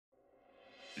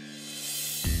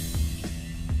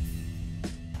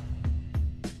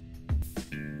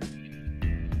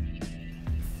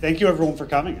Thank you everyone for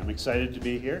coming. I'm excited to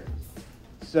be here.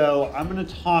 So I'm going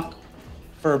to talk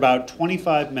for about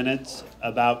 25 minutes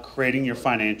about creating your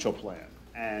financial plan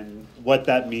and what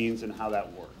that means and how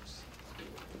that works.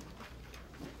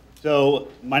 So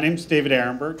my name's David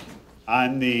Ehrenberg.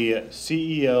 I'm the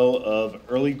CEO of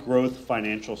Early Growth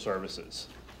Financial Services.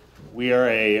 We are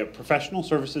a professional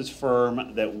services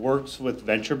firm that works with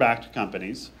venture-backed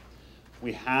companies.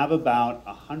 We have about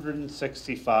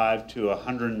 165 to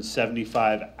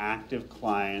 175 active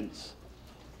clients.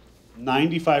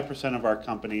 95% of our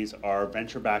companies are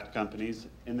venture-backed companies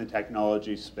in the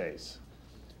technology space.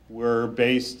 We're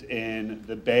based in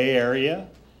the Bay Area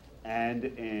and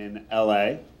in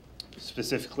LA,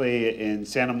 specifically in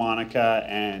Santa Monica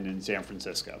and in San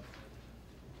Francisco.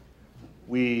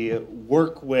 We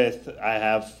work with, I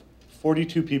have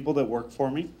 42 people that work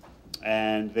for me,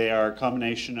 and they are a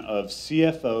combination of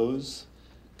CFOs,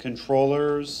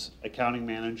 controllers, accounting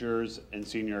managers, and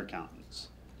senior accountants.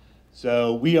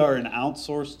 So we are an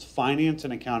outsourced finance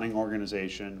and accounting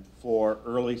organization for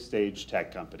early stage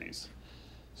tech companies.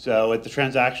 So at the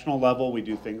transactional level, we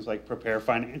do things like prepare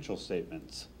financial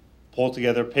statements, pull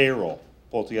together payroll,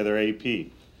 pull together AP.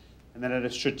 And then at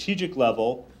a strategic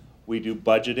level, we do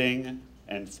budgeting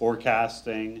and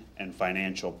forecasting and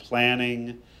financial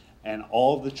planning and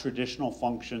all the traditional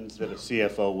functions that a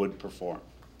CFO would perform.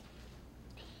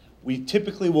 We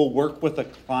typically will work with a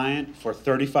client for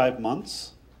 35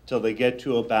 months till they get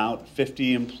to about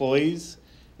 50 employees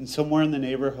and somewhere in the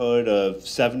neighborhood of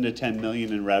 7 to 10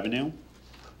 million in revenue.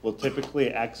 We'll typically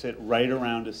exit right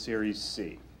around a Series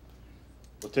C.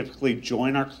 We'll typically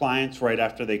join our clients right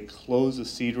after they close a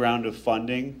seed round of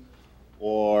funding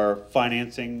or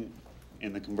financing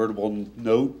in the convertible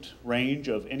note range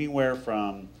of anywhere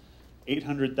from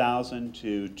 800,000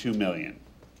 to 2 million.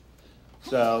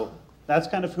 So that's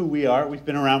kind of who we are. We've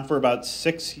been around for about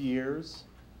 6 years.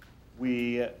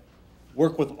 We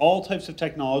work with all types of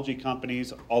technology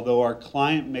companies, although our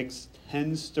client mix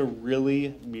tends to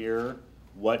really mirror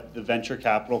what the venture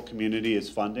capital community is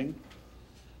funding.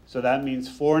 So that means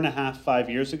 4.5, 5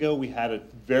 years ago, we had a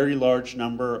very large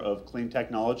number of clean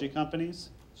technology companies,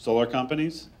 solar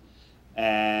companies,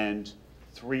 and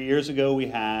 3 years ago, we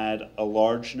had a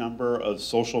large number of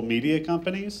social media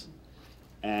companies,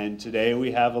 and today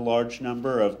we have a large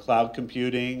number of cloud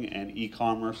computing and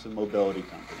e-commerce and mobility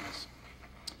companies.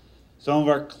 Some of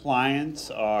our clients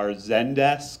are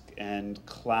Zendesk and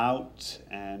Clout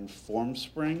and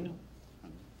Formspring,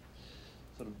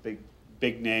 sort of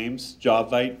big names.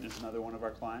 JobVite is another one of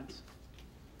our clients.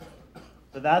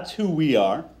 So that's who we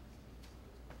are.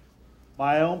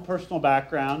 My own personal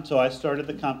background, so I started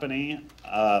the company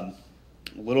a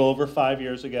little over 5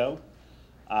 years ago.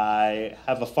 I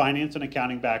have a finance and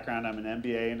accounting background. I'm an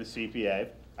MBA and a CPA.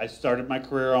 I started my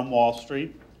career on Wall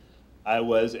Street. I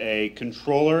was a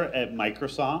controller at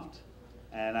Microsoft,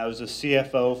 and I was a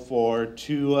CFO for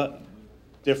 2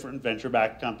 different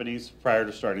venture-backed companies prior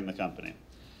to starting the company.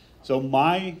 So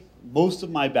most of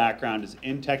my background is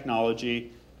in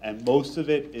technology, and most of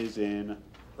it is in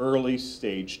early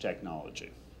stage technology.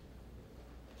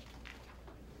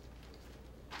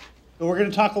 So we're going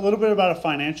to talk a little bit about a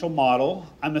financial model.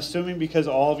 I'm assuming because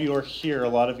all of you are here, a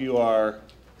lot of you are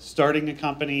starting a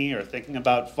company or thinking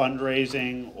about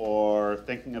fundraising or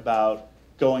thinking about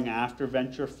going after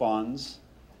venture funds.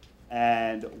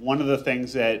 And one of the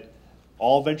things that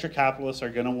all venture capitalists are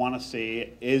going to want to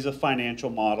see is a financial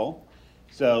model.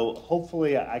 So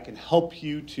hopefully I can help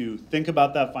you to think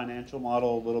about that financial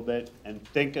model a little bit and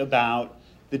think about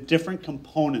the different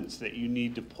components that you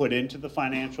need to put into the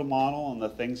financial model and the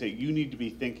things that you need to be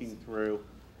thinking through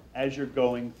as you're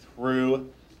going through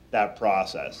that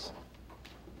process.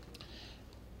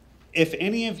 If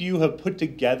any of you have put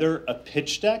together a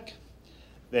pitch deck,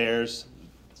 there's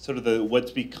sort of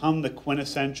what's become the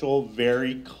quintessential,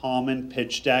 very common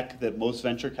pitch deck that most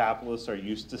venture capitalists are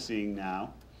used to seeing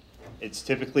now. It's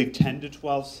typically 10 to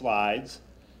 12 slides,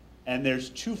 and there's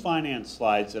 2 finance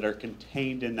slides that are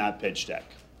contained in that pitch deck.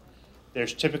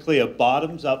 There's typically a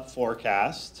bottoms-up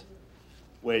forecast,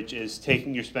 which is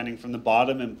taking your spending from the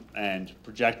bottom and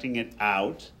projecting it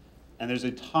out, and there's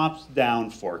a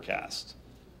tops-down forecast.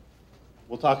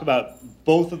 We'll talk about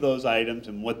both of those items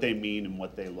and what they mean and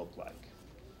what they look like.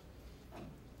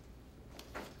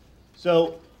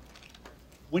 So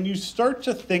when you start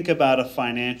to think about a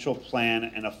financial plan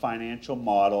and a financial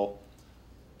model,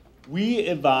 we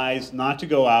advise not to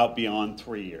go out beyond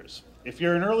 3 years. If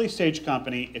you're an early stage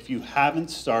company, if you haven't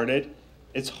started,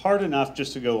 it's hard enough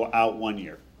just to go out 1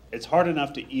 year. It's hard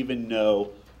enough to even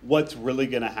know what's really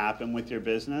going to happen with your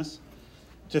business.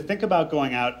 To think about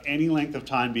going out any length of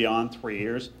time beyond 3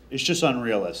 years is just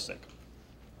unrealistic.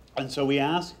 And so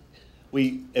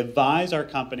we advise our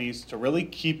companies to really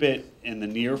keep it in the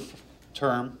near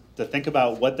term, to think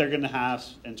about what they're going to have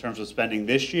in terms of spending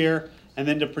this year, and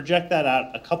then to project that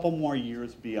out a couple more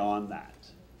years beyond that.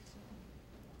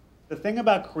 The thing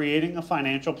about creating a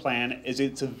financial plan is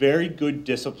it's a very good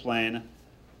discipline.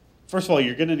 First of all,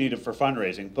 you're going to need it for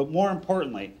fundraising, but more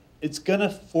importantly, it's going to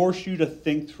force you to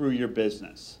think through your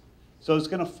business. So it's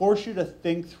going to force you to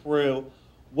think through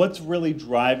what's really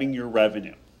driving your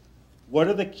revenue. What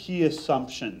are the key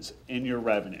assumptions in your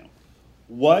revenue?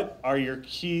 What are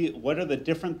the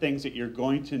different things that you're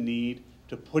going to need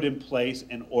to put in place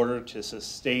in order to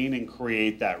sustain and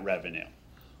create that revenue?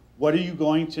 What are you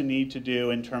going to need to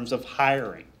do in terms of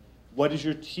hiring? What is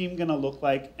your team going to look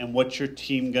like, and what's your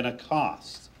team going to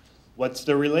cost? What's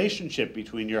the relationship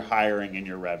between your hiring and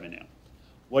your revenue?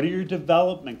 What are your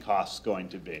development costs going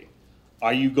to be?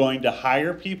 Are you going to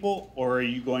hire people, or are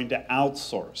you going to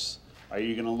outsource? Are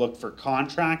you going to look for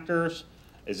contractors?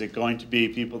 Is it going to be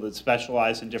people that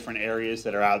specialize in different areas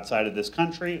that are outside of this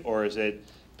country, or is it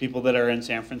people that are in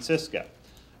San Francisco?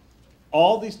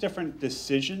 All these different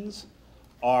decisions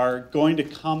are going to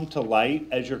come to light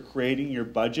as you're creating your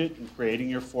budget and creating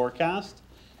your forecast.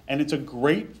 And it's a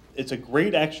great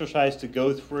exercise to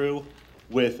go through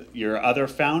with your other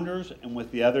founders and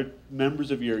with the other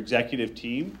members of your executive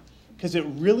team, because it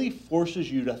really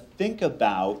forces you to think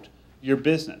about your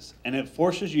business, and it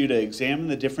forces you to examine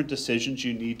the different decisions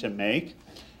you need to make,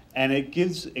 and it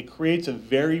creates a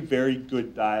very, very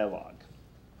good dialogue.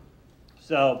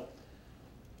 So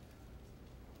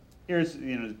here's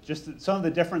just some of the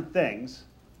different things.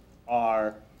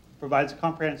 Provides a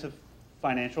comprehensive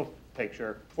financial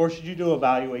picture, forces you to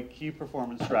evaluate key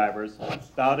performance drivers,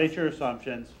 validate your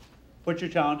assumptions, put your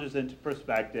challenges into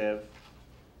perspective,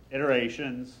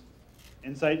 iterations,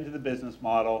 insight into the business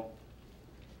model,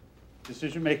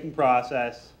 decision-making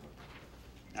process,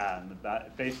 and the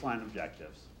baseline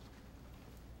objectives.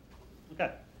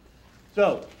 Okay,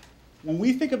 so when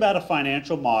we think about a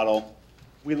financial model,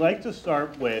 we like to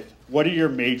start with, what are your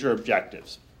major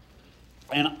objectives?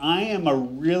 And I am a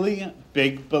really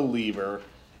big believer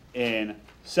in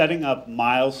setting up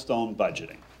milestone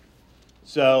budgeting.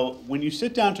 So when you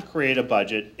sit down to create a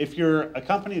budget, if you're a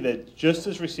company that just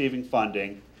is receiving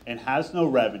funding and has no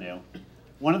revenue,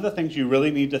 one of the things you really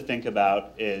need to think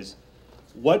about is,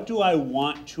 what do I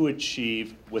want to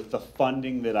achieve with the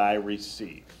funding that I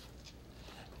receive?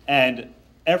 And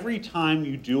every time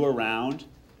you do a round,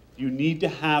 you need to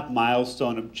have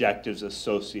milestone objectives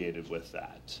associated with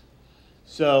that.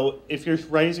 So if you're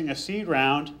raising a seed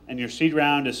round, and your seed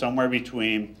round is somewhere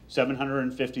between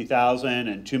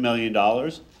 $750,000 and $2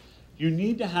 million, you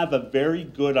need to have a very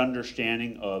good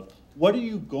understanding of, what are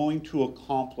you going to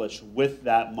accomplish with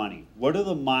that money? What are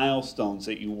the milestones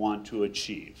that you want to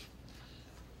achieve?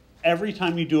 Every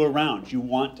time you do a round, you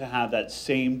want to have that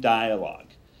same dialogue.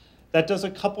 That does a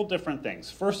couple different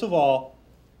things. First of all,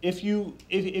 if you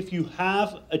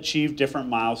have achieved different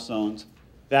milestones,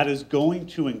 that is going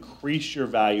to increase your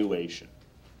valuation.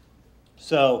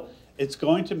 So it's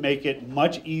going to make it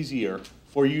much easier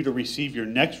for you to receive your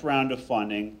next round of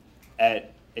funding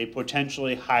at a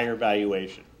potentially higher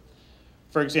valuation.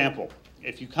 For example,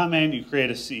 if you come in, you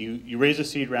raise a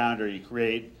seed round, or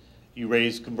you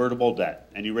raise convertible debt,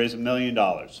 and you raise $1 million.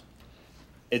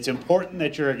 It's important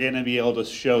that you're going to be able to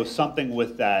show something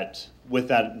with that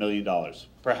 $1 million.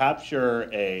 Perhaps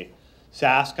you're a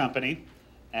SaaS company,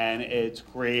 and it's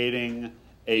creating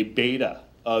a beta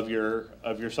of your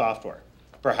software.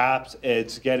 Perhaps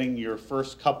it's getting your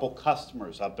first couple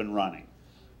customers up and running.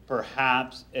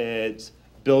 Perhaps it's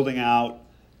building out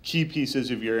key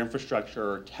pieces of your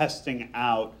infrastructure, or testing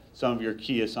out some of your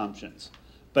key assumptions.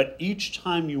 But each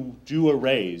time you do a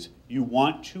raise, you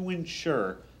want to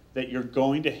ensure that you're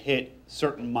going to hit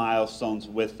certain milestones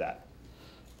with that.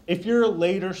 If you're a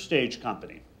later stage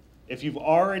company, if you've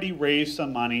already raised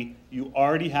some money, you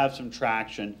already have some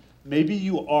traction, maybe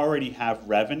you already have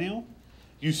revenue,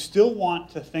 you still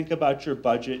want to think about your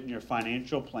budget and your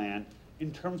financial plan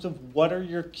in terms of, what are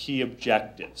your key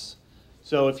objectives?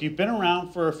 So if you've been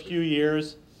around for a few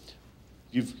years,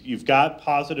 you've got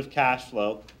positive cash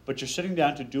flow, but you're sitting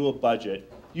down to do a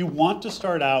budget, you want to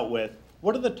start out with,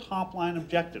 what are the top line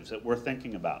objectives that we're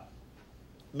thinking about?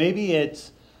 Maybe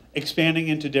it's expanding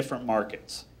into different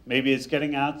markets. Maybe it's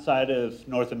getting outside of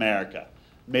North America.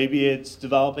 Maybe it's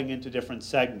developing into different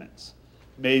segments.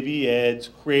 Maybe it's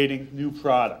creating new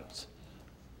products.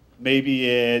 Maybe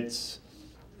it's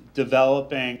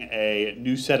developing a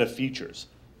new set of features.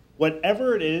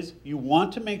 Whatever it is, you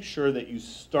want to make sure that you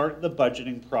start the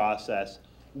budgeting process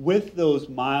with those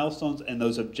milestones and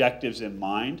those objectives in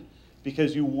mind,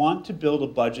 because you want to build a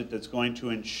budget that's going to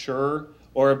ensure,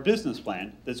 or a business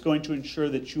plan that's going to ensure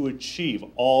that you achieve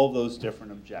all those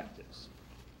different objectives.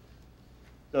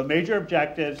 So major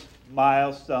objectives,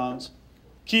 milestones,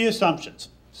 key assumptions.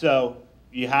 So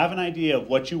you have an idea of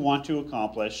what you want to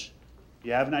accomplish.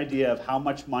 You have an idea of how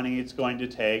much money it's going to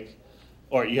take,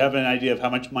 or you have an idea of how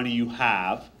much money you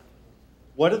have.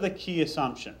 What are the key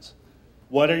assumptions?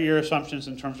 What are your assumptions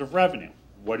in terms of revenue?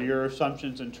 What are your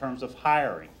assumptions in terms of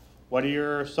hiring? What are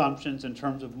your assumptions in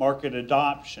terms of market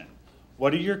adoption?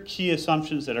 What are your key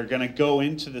assumptions that are going to go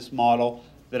into this model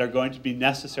that are going to be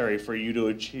necessary for you to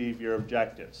achieve your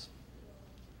objectives?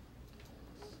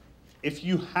 If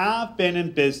you have been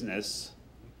in business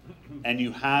and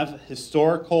you have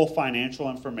historical financial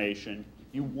information,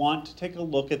 you want to take a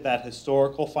look at that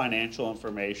historical financial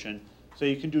information so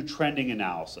you can do trending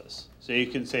analysis. So you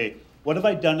can say, what have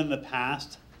I done in the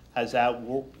past? Has that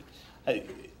worked?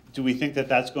 Do we think that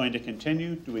that's going to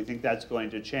continue? Do we think that's going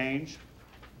to change?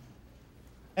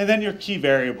 And then your key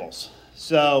variables.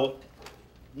 So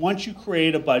once you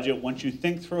create a budget, once you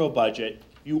think through a budget,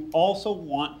 you also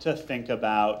want to think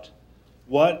about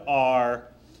what are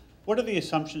the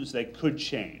assumptions that could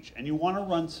change? And you want to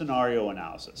run scenario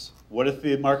analysis. What if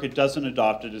the market doesn't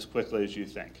adopt it as quickly as you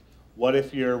think? What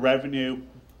if your revenue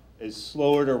is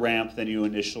slower to ramp than you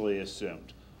initially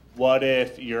assumed? What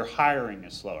if your hiring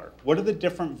is slower? What are the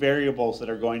different variables that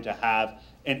are going to have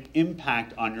an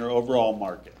impact on your overall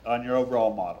market, on your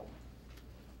overall model?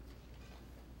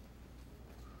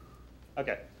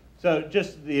 Okay, so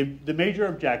just the major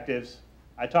objectives.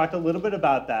 I talked a little bit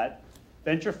about that.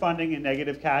 Venture funding and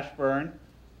negative cash burn,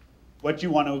 what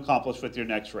you want to accomplish with your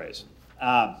next raise.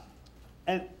 And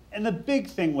the big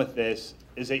thing with this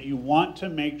is that you want to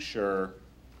make sure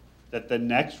that the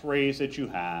next raise that you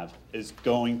have is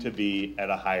going to be at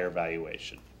a higher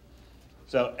valuation.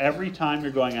 So every time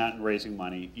you're going out and raising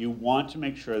money, you want to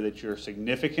make sure that you're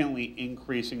significantly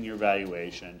increasing your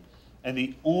valuation. And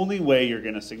the only way you're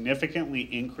going to significantly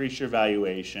increase your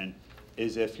valuation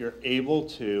is if you're able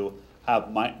to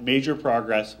have major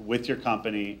progress with your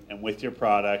company and with your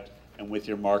product and with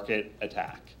your market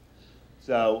attack.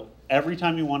 So every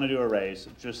time you want to do a raise,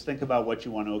 just think about what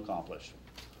you want to accomplish.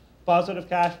 Positive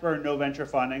cash burn, no venture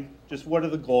funding, just what are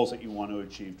the goals that you want to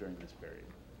achieve during this period?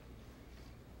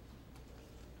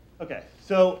 Okay,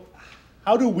 so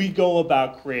how do we go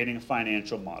about creating a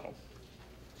financial model?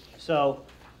 So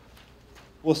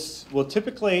we'll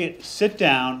typically sit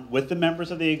down with the members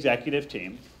of the executive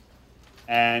team,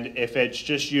 and if it's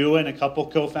just you and a couple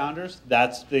co-founders,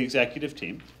 that's the executive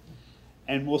team.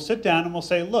 And we'll sit down and we'll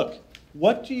say, look,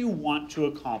 what do you want to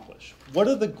accomplish? What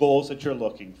are the goals that you're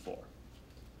looking for?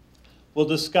 We'll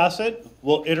discuss it,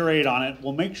 we'll iterate on it,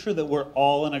 we'll make sure that we're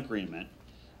all in agreement,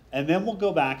 and then we'll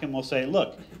go back and we'll say,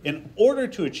 look, in order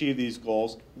to achieve these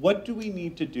goals, what do we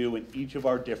need to do in each of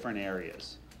our different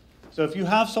areas? So if you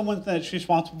have someone that's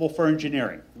responsible for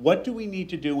engineering, what do we need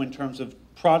to do in terms of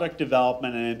product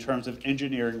development and in terms of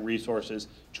engineering resources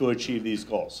to achieve these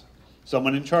goals?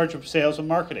 Someone in charge of sales and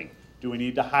marketing, do we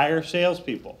need to hire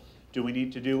salespeople? Do we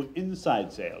need to do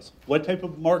inside sales? What type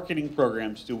of marketing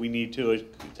programs do we need to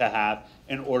have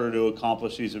in order to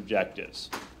accomplish these objectives?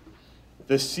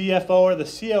 The CFO or the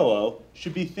COO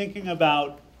should be thinking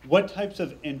about what types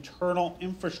of internal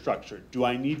infrastructure do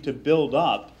I need to build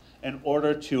up in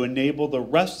order to enable the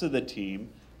rest of the team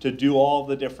to do all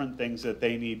the different things that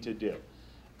they need to do.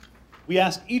 We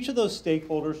ask each of those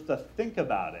stakeholders to think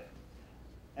about it.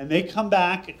 And they come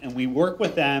back and we work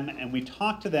with them and we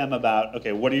talk to them about,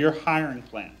 okay, what are your hiring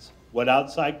plans? What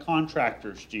outside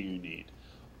contractors do you need?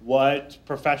 What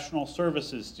professional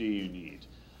services do you need?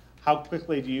 How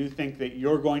quickly do you think that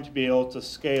you're going to be able to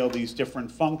scale these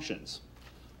different functions?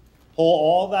 Pull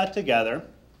all that together,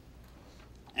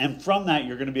 and from that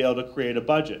you're going to be able to create a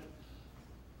budget.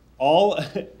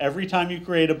 Every time you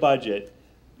create a budget,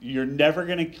 you're never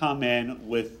going to come in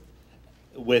with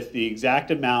the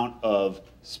exact amount of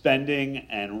spending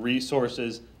and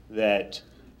resources that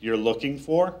you're looking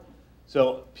for.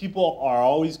 So people are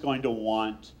always going to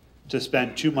want to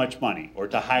spend too much money or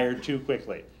to hire too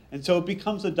quickly. And so it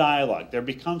becomes a dialogue. There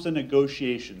becomes a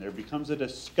negotiation. There becomes a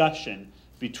discussion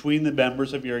between the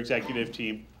members of your executive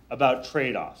team about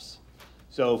trade-offs.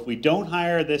 So if we don't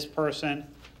hire this person,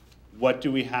 what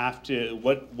are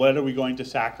we going to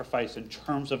sacrifice in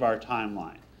terms of our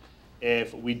timeline?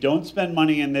 If we don't spend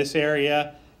money in this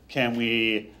area, can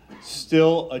we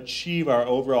still achieve our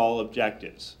overall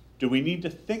objectives? Do we need to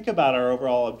think about our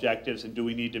overall objectives, and do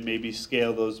we need to maybe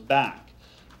scale those back?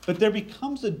 But there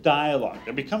becomes a dialogue,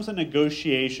 there becomes a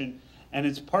negotiation, and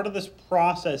it's part of this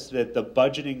process that the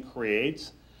budgeting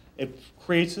creates. It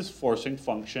creates this forcing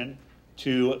function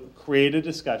to create a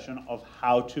discussion of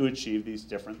how to achieve these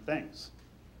different things.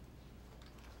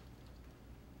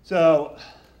 So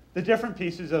the different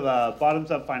pieces of a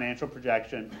bottoms-up financial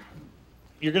projection,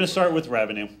 you're going to start with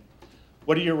revenue.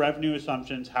 What are your revenue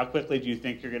assumptions? How quickly do you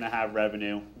think you're going to have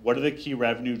revenue? What are the key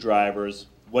revenue drivers?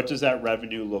 What does that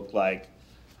revenue look like?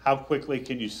 How quickly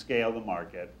can you scale the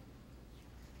market?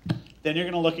 Then you're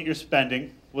going to look at your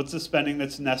spending. What's the spending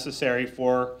that's necessary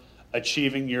for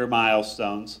achieving your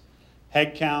milestones?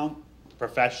 Headcount,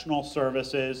 professional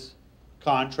services,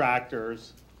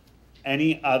 contractors,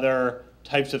 any other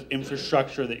types of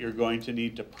infrastructure that you're going to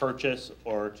need to purchase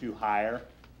or to hire.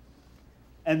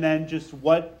 And then just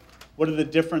what are the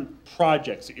different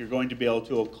projects that you're going to be able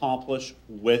to accomplish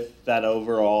with that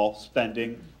overall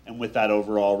spending and with that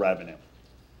overall revenue.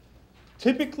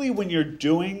 Typically, when you're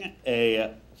doing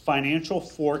a financial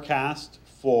forecast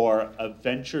for a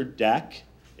venture deck,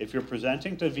 if you're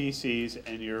presenting to VCs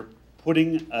and you're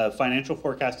putting a financial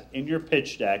forecast in your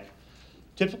pitch deck,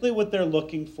 typically what they're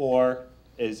looking for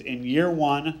is in year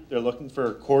one, they're looking for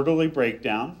a quarterly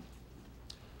breakdown,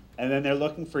 and then they're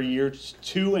looking for years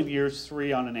 2 and years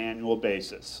 3 on an annual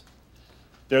basis.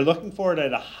 They're looking for it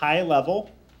at a high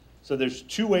level, so there's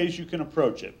 2 ways you can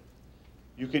approach it.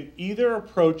 You can either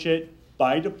approach it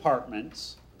by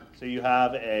departments, so you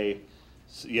have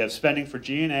spending for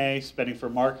G&A, spending for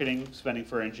marketing, spending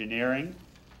for engineering,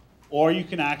 or you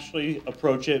can actually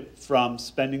approach it from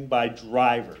spending by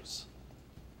drivers.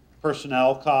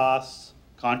 Personnel costs,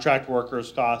 contract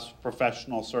workers costs,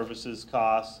 professional services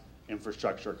costs,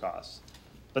 infrastructure costs.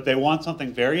 But they want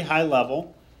something very high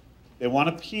level. They want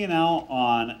a P&L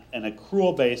on an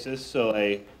accrual basis, so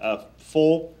a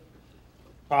full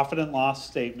profit and loss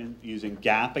statement using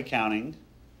GAAP accounting.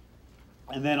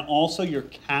 And then also your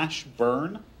cash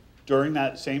burn during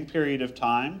that same period of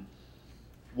time,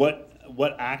 what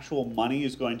actual money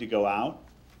is going to go out.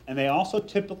 And they also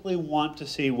typically want to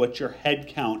see what your head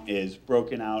count is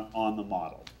broken out on the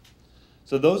model.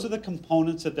 So those are the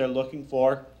components that they're looking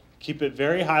for. Keep it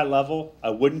very high level. I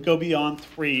wouldn't go beyond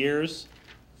 3 years.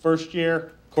 First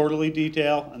year, quarterly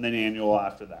detail, and then annual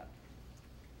after that.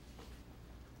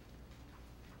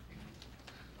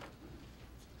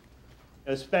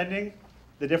 Spending,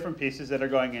 the different pieces that are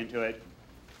going into it.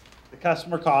 The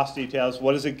customer cost details,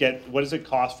 what does it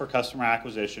cost for customer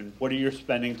acquisition? What are you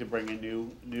spending to bring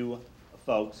in new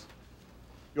folks?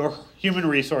 Your human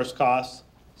resource costs,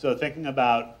 so thinking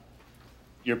about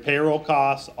your payroll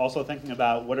costs, also thinking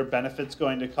about what are benefits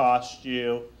going to cost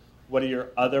you, what are your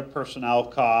other personnel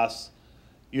costs.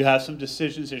 You have some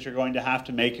decisions that you're going to have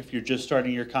to make if you're just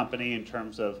starting your company in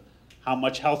terms of how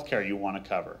much healthcare you want to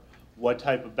cover, what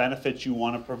type of benefits you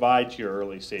want to provide to your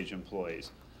early stage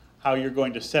employees, how you're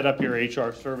going to set up your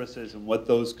HR services and what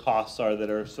those costs are that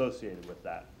are associated with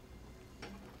that.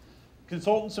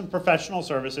 Consultants and professional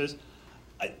services.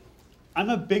 I'm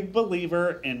a big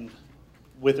believer in,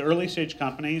 with early stage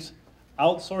companies,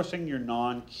 outsourcing your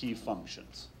non-key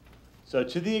functions. So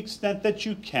to the extent that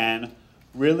you can,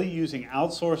 really using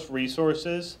outsourced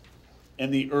resources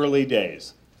in the early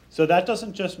days. So that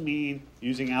doesn't just mean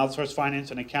using outsourced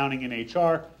finance and accounting and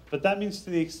HR, but that means to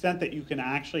the extent that you can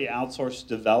actually outsource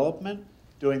development,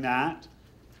 doing that,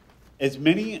 as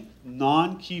many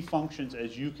non-key functions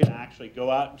as you can actually go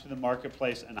out into the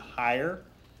marketplace and hire,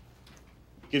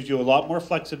 gives you a lot more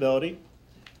flexibility.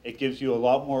 It gives you a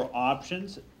lot more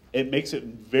options. It makes it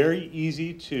very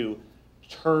easy to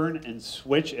turn and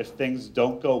switch if things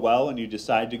don't go well and you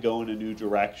decide to go in a new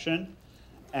direction.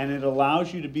 And it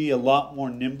allows you to be a lot more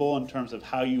nimble in terms of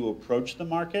how you approach the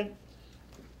market.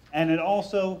 And it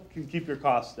also can keep your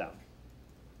costs down.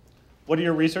 What are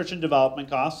your research and development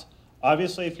costs?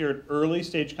 Obviously, if you're an early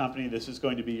stage company, this is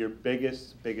going to be your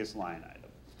biggest line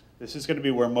item. This is going to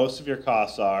be where most of your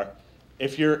costs are.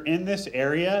 If you're in this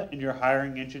area and you're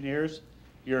hiring engineers,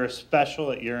 you're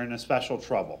in a special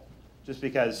trouble. Just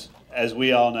because, as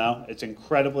we all know, it's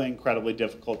incredibly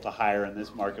difficult to hire in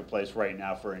this marketplace right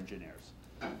now for engineers.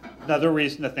 Another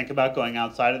reason to think about going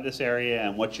outside of this area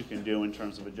and what you can do in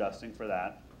terms of adjusting for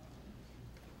that.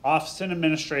 Office and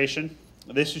administration.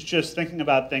 This is just thinking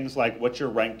about things like what's your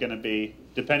rent going to be,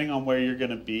 depending on where you're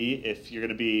going to be. If you're going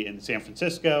to be in San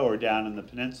Francisco or down in the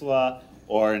peninsula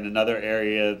or in another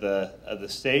area of the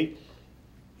state,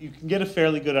 you can get a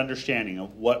fairly good understanding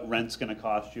of what rent's going to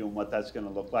cost you and what that's going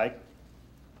to look like.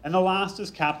 And the last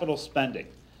is capital spending.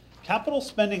 Capital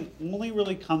spending only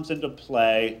really comes into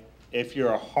play if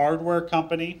you're a hardware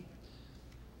company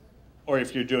or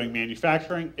if you're doing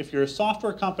manufacturing. If you're a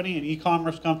software company, an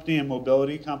e-commerce company, a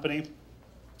mobility company,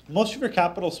 most of your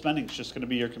capital spending is just going to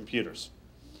be your computers.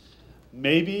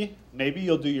 Maybe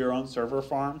you'll do your own server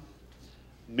farm.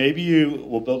 Maybe you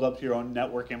will build up your own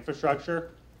network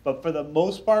infrastructure, but for the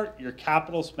most part, your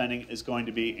capital spending is going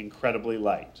to be incredibly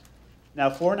light. Now,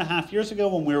 4.5 years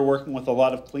ago, when we were working with a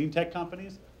lot of clean tech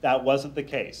companies, that wasn't the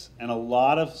case, and a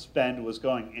lot of spend was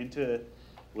going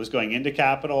into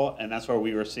capital, and that's where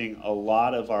we were seeing a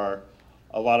lot of our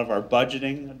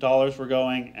budgeting dollars were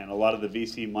going, and a lot of the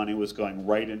VC money was going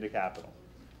right into capital.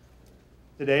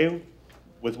 Today,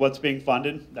 with what's being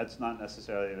funded, that's not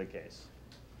necessarily the case.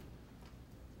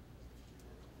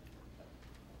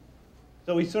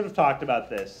 So we sort of talked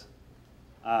about this.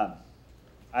 I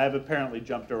have apparently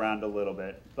jumped around a little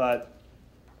bit, but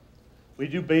we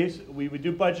do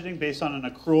budgeting based on an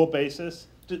accrual basis.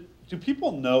 Do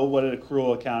people know what an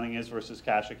accrual accounting is versus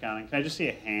cash accounting? Can I just see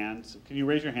a hand? Can you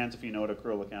raise your hands if you know what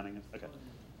accrual accounting is? Okay.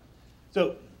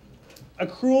 So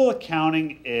accrual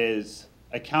accounting is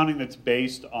accounting that's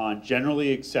based on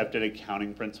generally accepted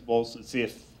accounting principles.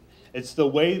 It's the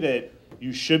way that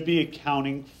you should be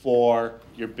accounting for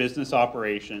your business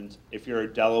operations if you're a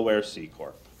Delaware C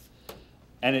Corp.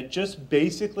 And it just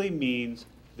basically means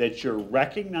that you're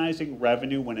recognizing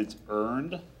revenue when it's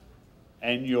earned,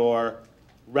 and you're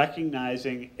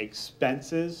recognizing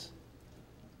expenses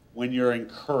when you're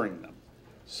incurring them.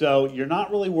 So you're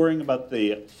not really worrying about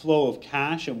the flow of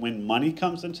cash and when money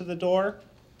comes into the door,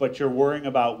 but you're worrying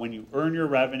about when you earn your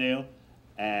revenue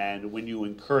and when you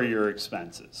incur your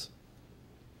expenses.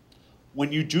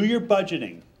 When you do your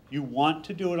budgeting, you want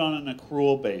to do it on an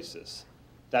accrual basis.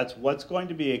 That's what's going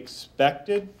to be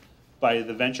expected by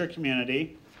the venture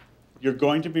community. You're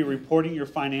going to be reporting your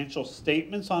financial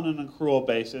statements on an accrual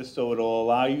basis, so it'll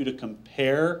allow you to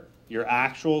compare your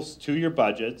actuals to your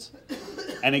budgets,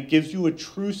 and it gives you a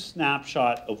true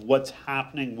snapshot of what's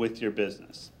happening with your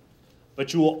business.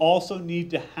 But you will also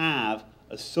need to have,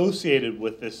 associated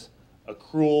with this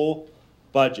accrual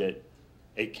budget,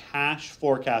 a cash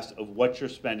forecast of what you're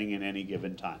spending in any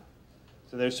given time.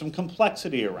 So there's some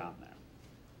complexity around there.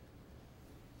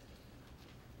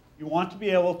 You want to be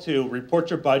able to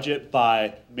report your budget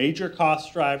by major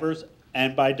cost drivers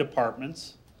and by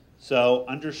departments. So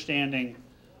understanding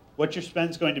what your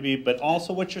spend's going to be, but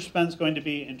also what your spend's going to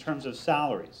be in terms of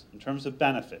salaries, in terms of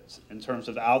benefits, in terms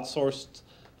of outsourced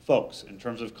folks, in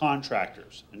terms of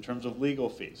contractors, in terms of legal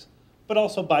fees, but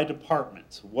also by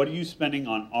departments. What are you spending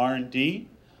on R&D?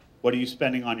 What are you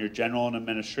spending on your general and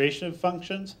administrative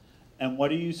functions? And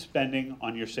what are you spending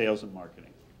on your sales and marketing?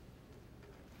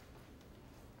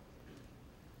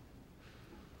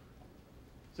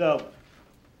 So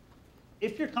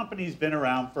if your company's been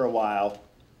around for a while,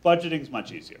 budgeting's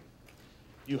much easier.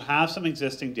 You have some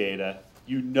existing data,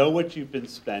 you know what you've been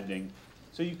spending,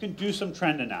 so you can do some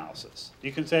trend analysis.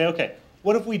 You can say, okay,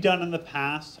 what have we done in the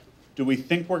past? Do we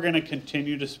think we're going to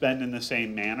continue to spend in the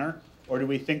same manner, or do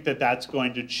we think that that's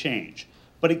going to change?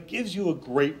 But it gives you a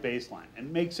great baseline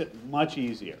and makes it much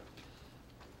easier.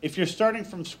 If you're starting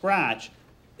from scratch,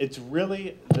 it's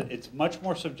much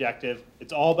more subjective.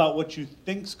 It's all about what you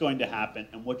think's going to happen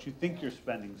and what you think your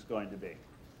spending's going to be.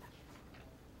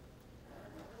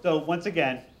 So once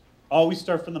again, always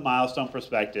start from the milestone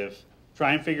perspective.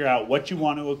 Try and figure out what you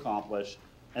want to accomplish,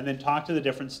 and then talk to the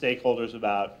different stakeholders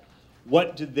about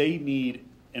what do they need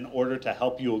in order to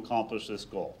help you accomplish this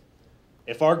goal.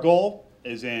 If our goal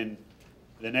is in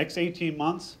the next 18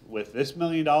 months with this $1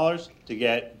 million to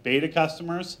get beta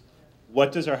customers,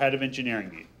 what does our head of engineering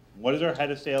need? What does our head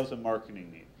of sales and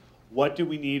marketing need? What do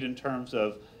we need in terms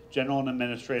of general and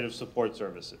administrative support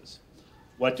services?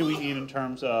 What do we need in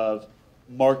terms of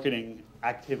marketing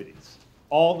activities?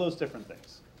 All those different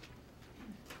things.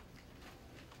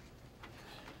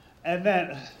 And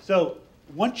then, so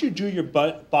once you do your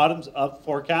bottoms-up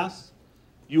forecast,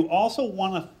 you also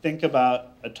want to think about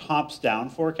a tops-down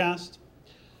forecast.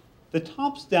 The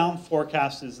tops-down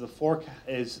forecast is the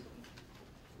forecast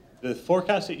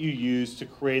that you use to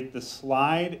create the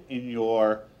slide in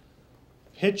your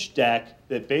pitch deck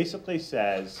that basically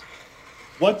says,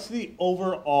 what's the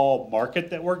overall market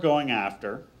that we're going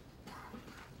after?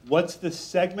 What's the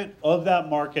segment of that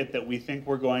market that we think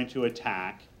we're going to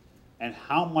attack? And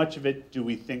how much of it do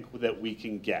we think that we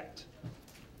can get?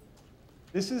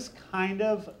 This is kind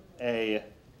of a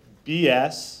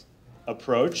BS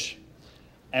approach,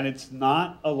 and it's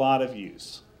not a lot of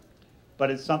use.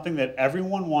 But it's something that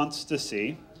everyone wants to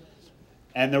see.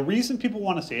 And the reason people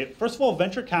want to see it, first of all,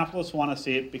 venture capitalists want to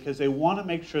see it because they want to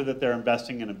make sure that they're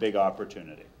investing in a big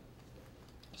opportunity.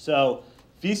 So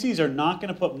VCs are not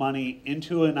going to put money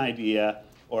into an idea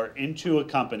or into a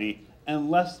company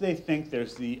unless they think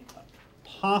there's the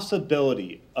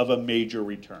possibility of a major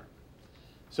return.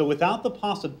 So without the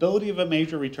possibility of a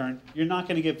major return, you're not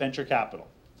going to get venture capital.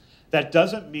 That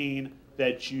doesn't mean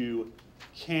that you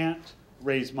can't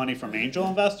raise money from angel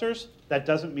investors. That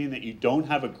doesn't mean that you don't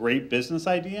have a great business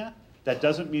idea. That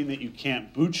doesn't mean that you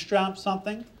can't bootstrap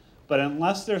something. But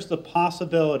unless there's the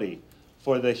possibility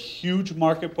for the huge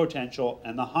market potential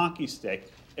and the hockey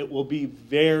stick, it will be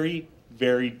very,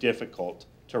 very difficult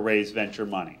to raise venture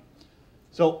money.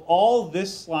 So all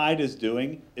this slide is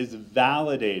doing is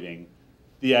validating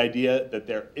the idea that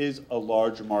there is a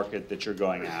large market that you're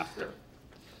going after.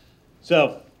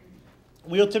 So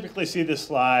we'll typically see this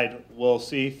slide. We'll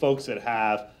see folks that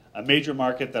have a major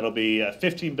market that'll be a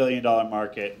 $15 billion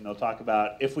market, and they'll talk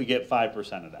about if we get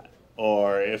 5% of that,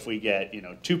 or if we get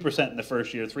 2% in the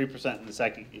first year, 3% in the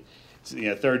second,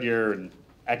 third year, and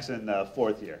X in the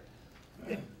fourth year.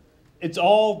 It's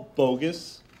all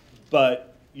bogus, but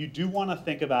you do want to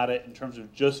think about it in terms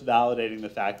of just validating the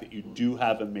fact that you do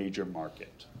have a major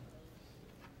market.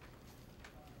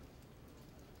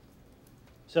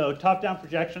 So top-down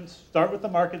projections, start with the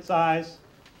market size,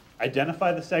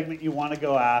 identify the segment you want to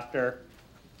go after,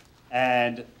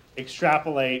 and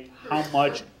extrapolate how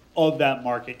much of that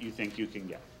market you think you can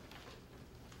get.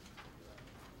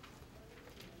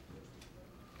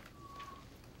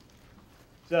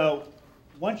 So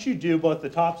once you do both the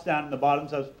tops down and the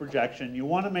bottoms up projection, you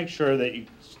want to make sure that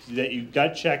you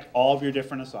gut check all of your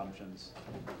different assumptions.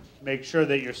 Make sure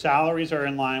that your salaries are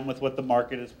in line with what the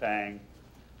market is paying.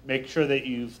 Make sure that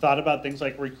you've thought about things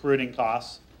like recruiting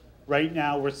costs. Right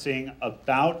now, we're seeing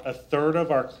about a third of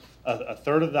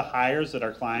the hires that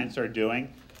our clients are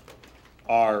doing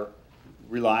are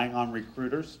relying on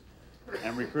recruiters,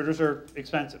 and recruiters are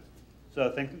expensive.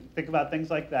 So think about things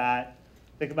like that.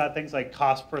 Think about things like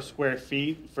cost per square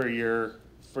feet for your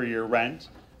rent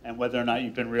and whether or not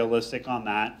you've been realistic on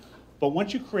that. But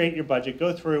once you create your budget,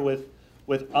 go through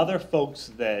with other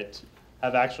folks that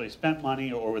have actually spent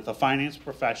money or with a finance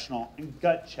professional and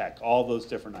gut check all those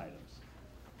different items.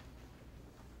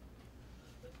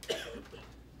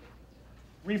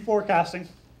 Reforecasting.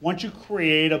 Once you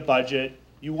create a budget,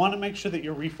 you want to make sure that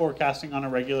you're reforecasting on a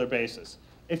regular basis.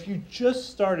 If you just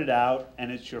started out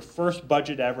and it's your first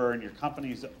budget ever and your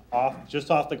company's just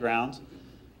off the ground,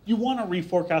 you want to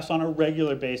reforecast on a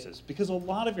regular basis because a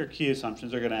lot of your key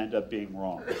assumptions are going to end up being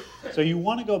wrong. So you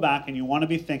want to go back and you want to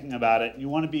be thinking about it and you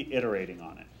want to be iterating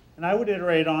on it. And I would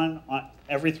iterate on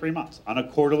every 3 months, on a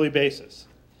quarterly basis.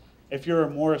 If you're a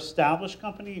more established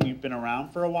company and you've been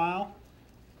around for a while,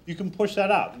 you can push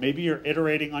that out. Maybe you're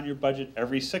iterating on your budget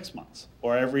every 6 months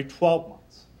or every 12 months.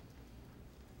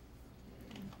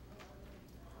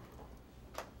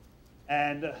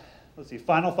 And let's see,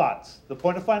 final thoughts. The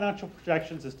point of financial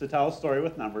projections is to tell a story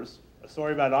with numbers, a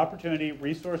story about opportunity,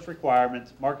 resource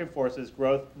requirements, market forces,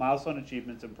 growth, milestone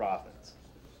achievements, and profits.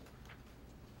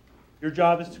 Your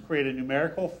job is to create a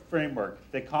numerical framework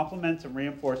that complements and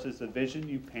reinforces the vision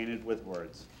you painted with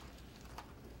words.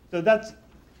 So that's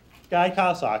Guy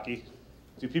Kawasaki.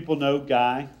 Do people know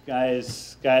Guy? Guy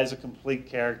is a complete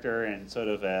character and sort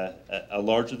of a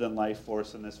larger-than-life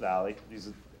force in this valley. He's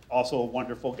also a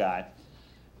wonderful guy.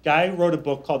 Guy wrote a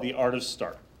book called The Art of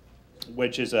Start,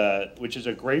 which is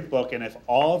a great book. And if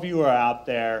all of you are out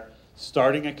there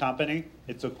starting a company,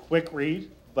 it's a quick read,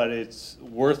 but it's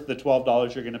worth the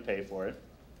 $12 you're going to pay for it.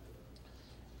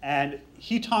 And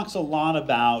he talks a lot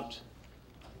about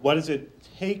what does it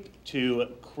take to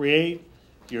create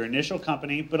your initial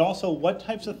company, but also what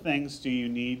types of things do you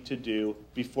need to do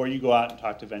before you go out and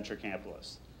talk to venture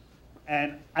capitalists.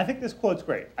 And I think this quote's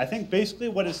great. I think basically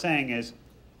what it's saying is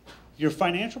your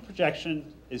financial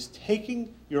projection is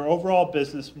taking your overall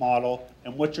business model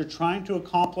and what you're trying to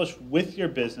accomplish with your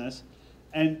business,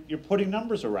 and you're putting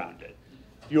numbers around it.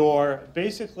 You're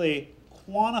basically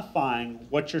quantifying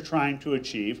what you're trying to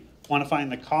achieve, quantifying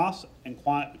the cost, and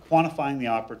quantifying the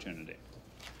opportunity.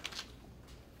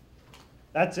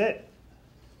 That's it.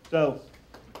 So,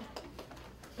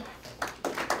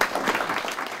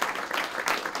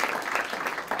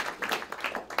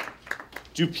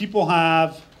 do people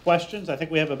have questions? I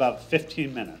think we have about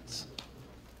 15 minutes.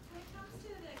 When it comes to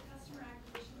the customer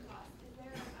acquisition cost, is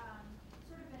there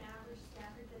sort of an average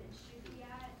standard that it should be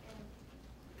at? And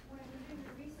when we're doing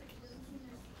the research, it doesn't seem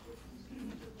there's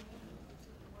huge range of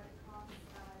what it costs.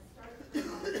 Startups are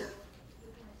also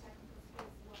within the technical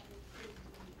space, what they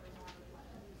could be or not, or what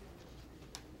others.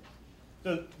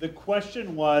 So the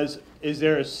question was, is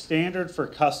there a standard for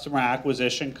customer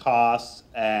acquisition costs,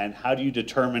 and how do you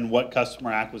determine what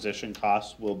customer acquisition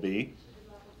costs will be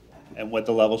and what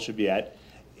the level should be at?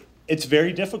 It's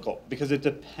very difficult because it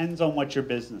depends on what your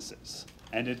business is,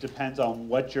 and it depends on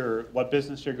what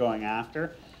business you're going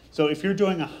after. So if you're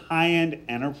doing a high-end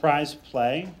enterprise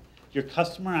play, your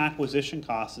customer acquisition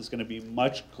cost is going to be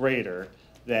much greater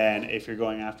than if you're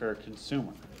going after a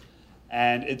consumer.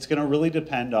 And it's going to really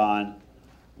depend on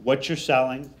what you're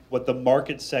selling, what the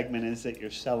market segment is that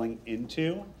you're selling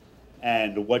into,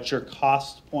 and what your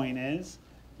cost point is,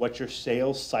 what your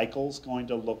sales cycle is going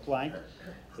to look like.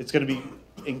 It's going to be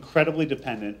incredibly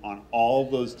dependent on all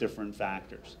those different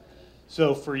factors.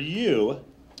 So for you,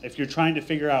 if you're trying to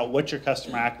figure out what your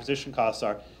customer acquisition costs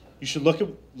are, you should look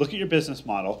at your business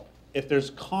model. If there's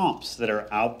comps that are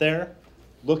out there,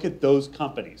 look at those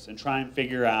companies and try and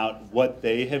figure out what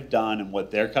they have done and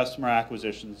what their customer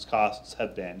acquisition costs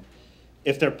have been.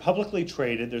 If they're publicly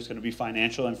traded, there's going to be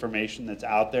financial information that's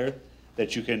out there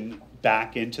that you can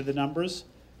back into the numbers.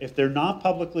 If they're not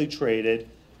publicly traded,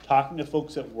 talking to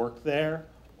folks that work there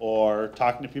or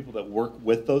talking to people that work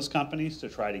with those companies to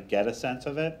try to get a sense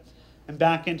of it and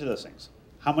back into those things.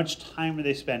 How much time are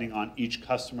they spending on each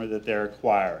customer that they're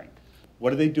acquiring?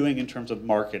 What are they doing in terms of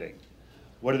marketing?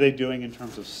 What are they doing in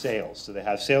terms of sales? Do they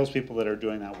have salespeople that are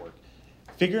doing that work?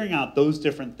 Figuring out those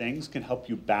different things can help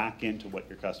you back into what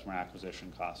your customer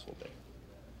acquisition costs will be.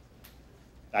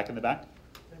 Back in the back?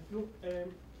 Thank you.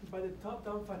 By the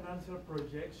top-down financial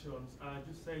projections,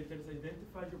 you say there's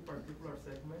identify your particular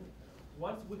segment.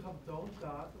 Once we have done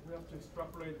that, we have to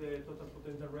extrapolate the total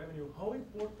potential revenue. How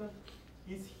important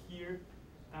is here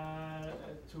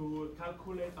to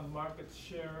calculate a market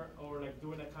share or like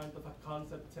doing a kind of a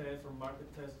concept test or market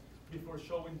test before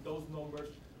showing those numbers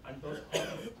and those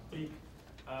hockey stick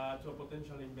to a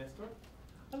potential investor?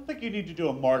 I don't think you need to do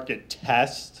a market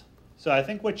test. So I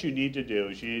think what you need to do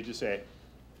is you need to say,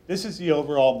 this is the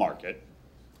overall market.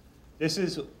 These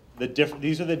are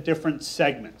the different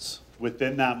segments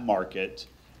within that market.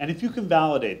 And if you can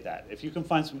validate that, if you can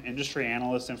find some industry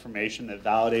analyst information that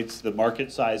validates the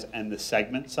market size and the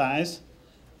segment size,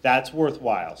 that's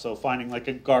worthwhile. So finding like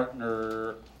a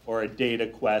Gartner or a Data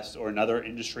Quest or another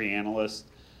industry analyst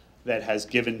that has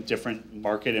given different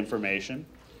market information.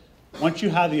 Once you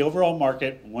have the overall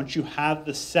market, once you have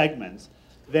the segments,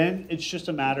 then it's just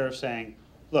a matter of saying,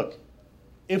 look,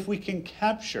 if we can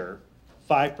capture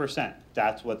 5%,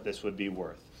 that's what this would be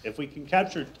worth. If we can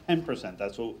capture 10%,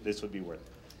 that's what this would be worth.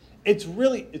 It's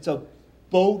a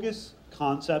bogus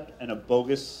concept and a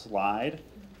bogus slide,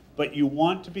 but you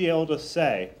want to be able to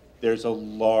say there's a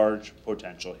large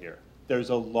potential here. There's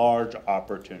a large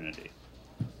opportunity.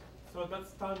 So that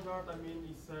standard, I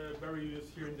mean, is very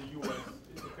used here in the US.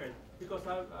 It's okay. Because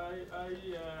I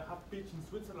have pitched in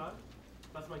Switzerland.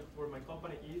 That's where my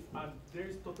company is, and there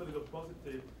is totally the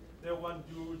positive. They want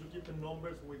you to keep the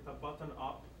numbers with a button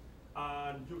up,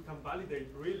 and you can validate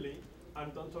really,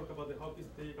 and don't talk about the hockey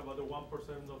stick, about the 1%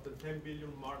 of the 10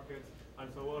 billion market, and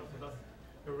so on. So that's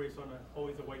the reason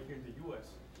always the way here in the US.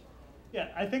 Yeah,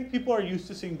 I think people are used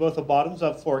to seeing both a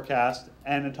bottoms-up forecast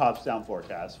and a tops-down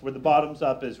forecast, where the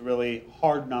bottoms-up is really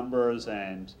hard numbers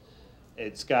and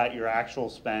it's got your actual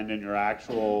spend and your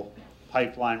actual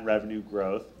pipeline revenue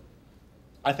growth.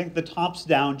 I think the tops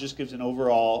down just gives an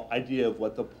overall idea of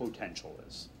what the potential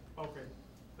is. Okay,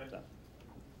 thank you.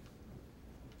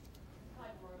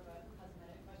 Probably more of a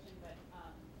cosmetic question, but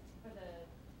for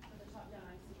the top down,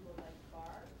 I see little like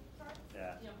bar charts.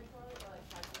 Yeah. You know, controller or like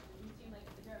five. You seem like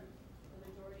is there a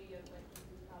majority of like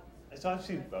tops? So I've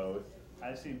seen both.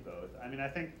 I've seen both. I mean, I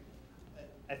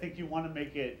think you want to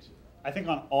make it. I think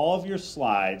on all of your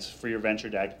slides for your venture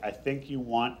deck, I think you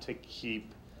want to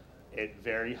keep it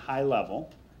very high level,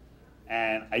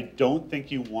 and I don't think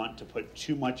you want to put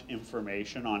too much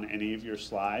information on any of your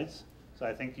slides. So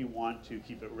I think you want to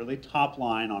keep it really top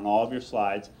line on all of your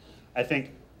slides. I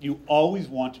think you always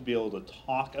want to be able to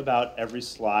talk about every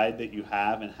slide that you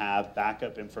have and have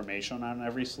backup information on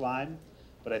every slide.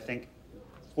 But I think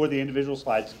for the individual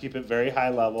slides, keep it very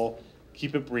high level,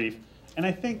 keep it brief. And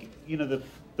I think, you know,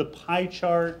 the pie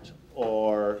chart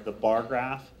or the bar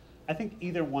graph, I think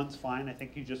either one's fine. I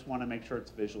think you just want to make sure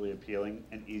it's visually appealing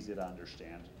and easy to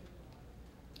understand.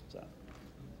 So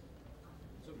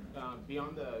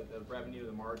beyond the revenue,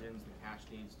 the margins, the cash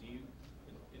needs, do you,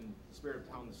 in the spirit of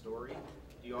telling the story,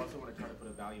 do you also want to try to put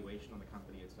a valuation on the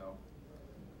company itself?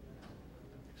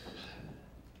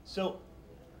 So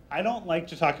I don't like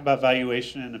to talk about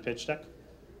valuation in a pitch deck.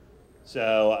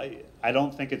 So I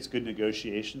don't think it's good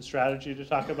negotiation strategy to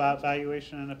talk about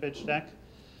valuation in a pitch deck.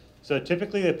 So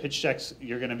typically the pitch decks,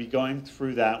 you're going to be going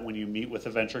through that when you meet with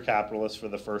a venture capitalist for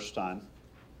the first time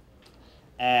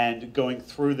and going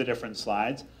through the different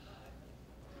slides.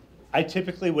 I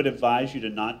typically would advise you to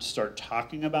not start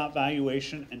talking about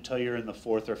valuation until you're in the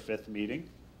 4th or 5th meeting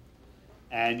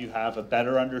and you have a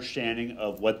better understanding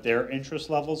of what their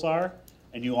interest levels are,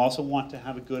 and you also want to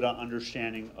have a good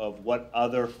understanding of what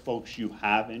other folks you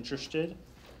have interested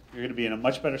You're going to be in a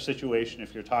much better situation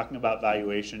if you're talking about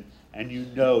valuation and you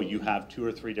know you have 2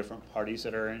 or 3 different parties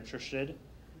that are interested,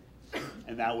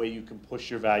 and that way you can push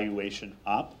your valuation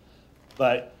up.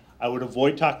 But I would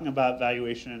avoid talking about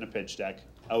valuation in a pitch deck.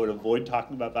 I would avoid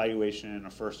talking about valuation in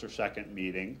a first or second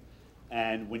meeting.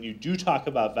 And when you do talk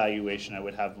about valuation, I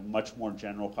would have a much more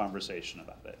general conversation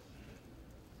about it.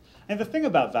 And the thing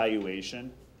about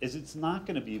valuation is it's not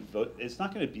going to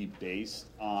be based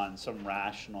on some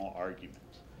rational argument.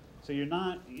 So you're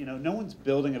not, no one's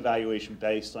building a valuation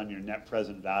based on your net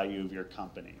present value of your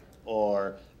company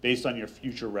or based on your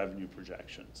future revenue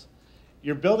projections.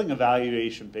 You're building a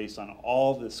valuation based on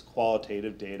all this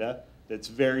qualitative data that's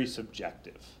very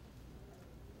subjective.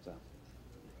 So.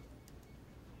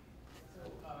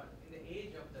 In the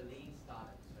age of the lean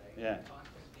startups, right? Yeah.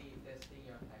 Constantly testing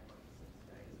your hypothesis,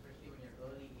 right? Especially when you're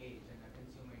early age and a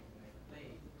consumer internet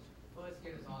play. First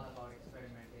year is all about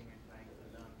experimenting and trying to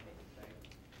learn things, right?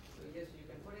 So yes, you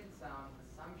can put in some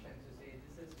assumptions to say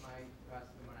this is my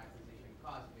customer acquisition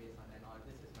cost based on that, or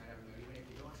this is my revenue, even if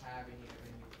you don't have any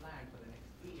revenue plan for the next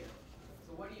 3 years.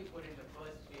 So what do you put in the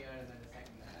first year and then the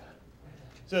second year?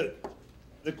 So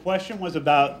the question was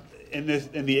about in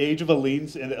the age of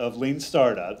lean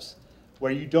startups,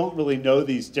 where you don't really know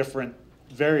these different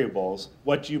variables,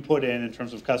 what do you put in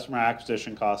terms of customer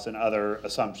acquisition costs and other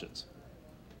assumptions?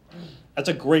 That's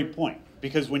a great point,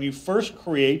 because when you first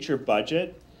create your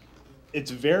budget,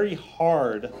 it's very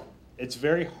hard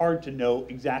to know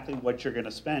exactly what you're going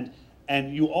to spend.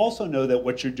 And you also know that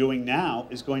what you're doing now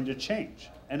is going to change,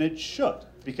 and it should,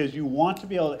 because you want to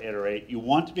be able to iterate, you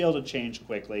want to be able to change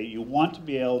quickly, you want to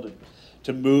be able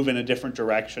to move in a different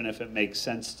direction if it makes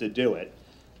sense to do it.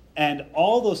 And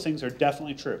all those things are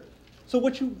definitely true. So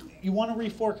what you want to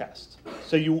reforecast.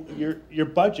 So your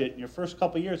budget in your first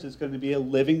couple of years is going to be a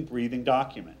living, breathing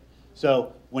document.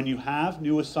 So when you have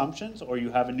new assumptions or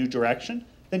you have a new direction,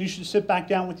 then you should sit back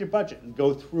down with your budget and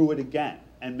go through it again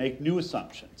and make new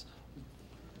assumptions.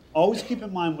 Always keep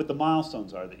in mind what the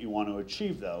milestones are that you want to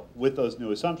achieve, though, with those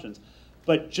new assumptions.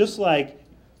 But just like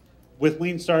with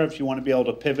lean startups, you want to be able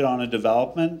to pivot on a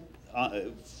development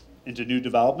into new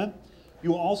development.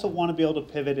 You also want to be able to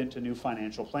pivot into new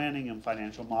financial planning and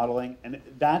financial modeling, and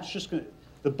that's just going to,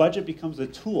 the budget becomes a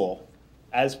tool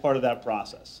as part of that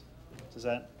process. Does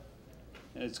that?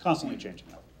 It's constantly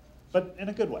changing up, but in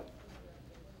a good way.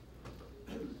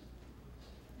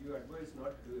 You advise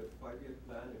not to do a 5-year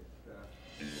plan.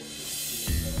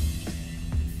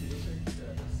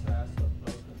 SaaS or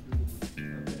cloud computing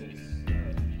companies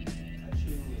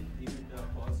achieving an EBITDA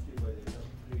positive by the end of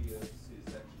 3 years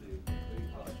is actually very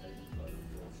hard because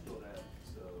of the store ramp.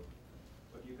 So,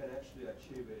 but you can actually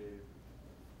achieve a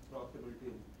profitability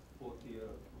in 4th year,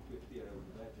 5th year, I would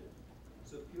imagine.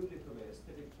 So purely from an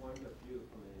aesthetic point of view,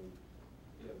 from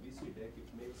a VC deck, it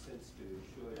makes sense to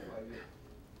show a 5-year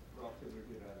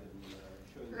profitability rather than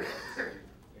showing the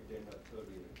at the end of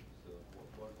 3rd year. So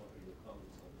what are your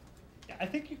comments on that? Yeah, I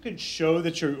think you can show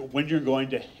that when you're going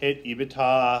to hit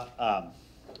EBITDA,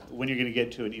 when you're going to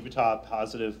get to an EBITDA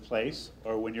positive place,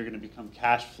 or when you're going to become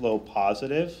cash flow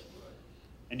positive,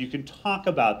 and you can talk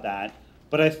about that.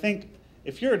 But I think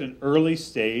if you're at an early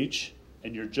stage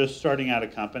and you're just starting out a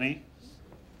company,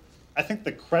 I think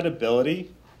the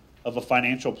credibility of a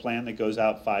financial plan that goes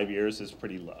out 5 years is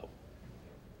pretty low.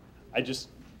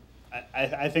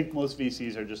 I think most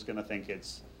VCs are just going to think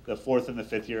it's the 4th and the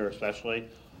 5th year especially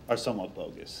are somewhat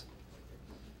bogus.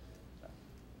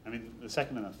 I mean, the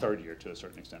 2nd and the 3rd year to a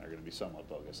certain extent are going to be somewhat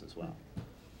bogus as well.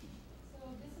 So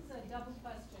this is a double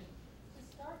question. To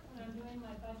start, when I'm doing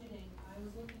my budgeting, I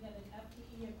was looking at an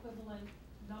FTE equivalent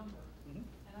number. And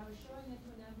I was showing it to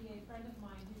an MBA friend of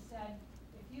mine who said,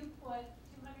 if you put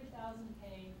 200,000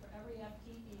 K for every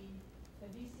FTE, the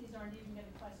VCs aren't even going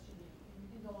to question you. And you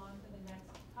can go on to the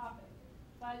next topic.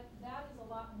 But that is a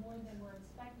lot more than we're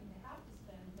expecting to have to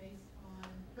spend based on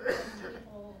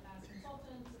people as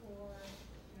consultants or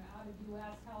out of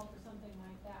US help or something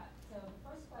like that. So the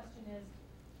first question is,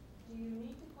 do you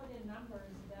need to put in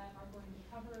numbers that are going to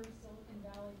cover Silicon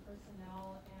Valley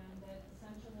personnel and that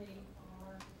essentially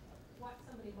are what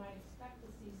somebody might expect to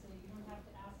see so you don't have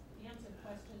to answer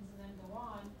questions and then go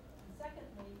on? And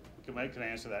secondly, Can I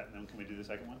answer that, and then can we do the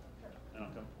second one? Sure. And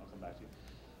I'll come back to you.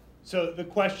 So the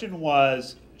question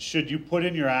was, should you put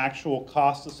in your actual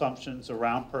cost assumptions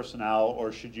around personnel,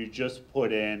 or should you just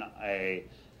put in a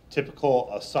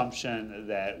typical assumption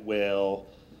that will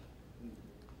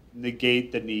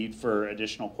negate the need for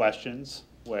additional questions,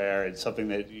 where it's something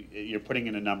that you're putting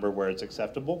in a number where it's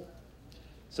acceptable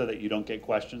so that you don't get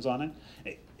questions on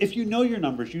it? If you know your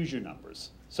numbers, use your numbers.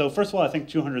 So first of all, I think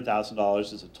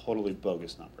 $200,000 is a totally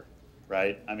bogus number,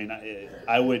 right? I mean,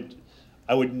 I would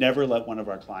never let one of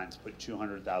our clients put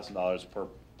 $200,000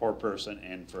 per person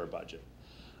in for a budget.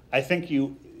 I think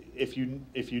if you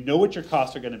know what your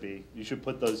costs are going to be, you should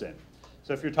put those in.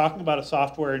 So if you're talking about a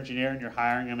software engineer and you're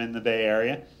hiring them in the Bay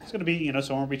Area, it's going to be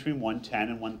somewhere between 110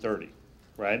 and 130,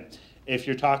 right? If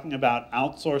you're talking about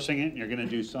outsourcing it and you're going to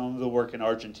do some of the work in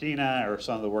Argentina or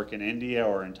some of the work in India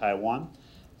or in Taiwan,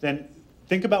 then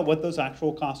think about what those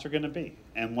actual costs are going to be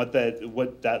and what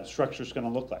that structure is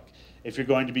going to look like. If you're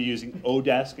going to be using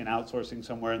Odesk and outsourcing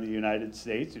somewhere in the United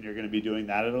States and you're going to be doing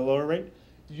that at a lower rate,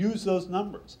 use those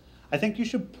numbers. I think you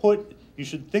should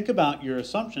think about your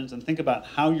assumptions and think about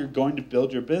how you're going to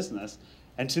build your business,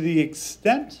 and to the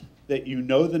extent that you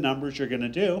know the numbers you're going to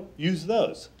do, use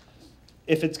those.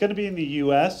 If it's going to be in the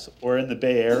US or in the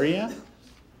Bay Area,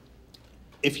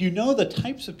 if you know the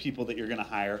types of people that you're going to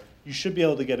hire, you should be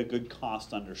able to get a good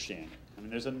cost understanding. I mean,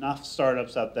 there's enough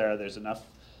startups out there, there's enough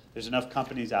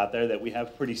companies out there that we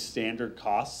have pretty standard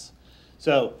costs.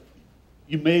 So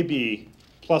you may be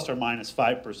plus or minus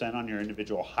 5% on your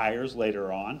individual hires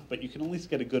later on, but you can at least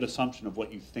get a good assumption of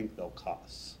what you think they'll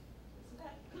cost. So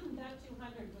that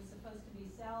 200 was supposed to be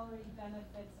salary,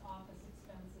 benefits, office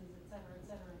expenses, et cetera,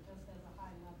 just as a high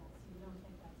level. So you don't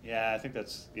think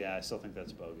that's... I still think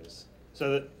that's bogus.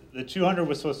 So the 200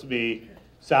 was supposed to be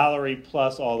salary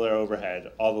plus all their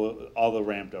overhead, all the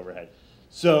ramped overhead.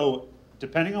 So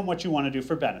depending on what you want to do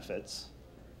for benefits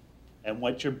and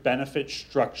what your benefit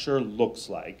structure looks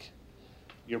like,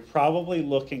 you're probably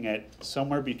looking at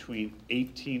somewhere between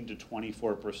 18 to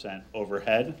 24%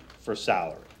 overhead for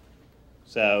salary.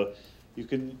 So you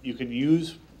can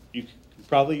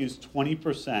probably use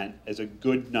 20% as a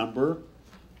good number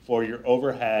for your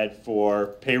overhead for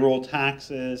payroll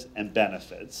taxes and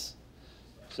benefits.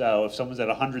 So if someone's at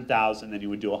 100,000, then you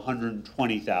would do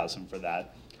 120,000 for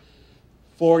that.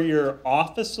 For your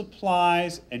office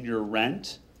supplies and your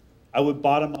rent, I would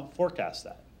bottom up forecast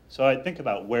that. So I think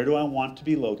about, where do I want to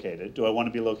be located? Do I want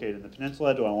to be located in the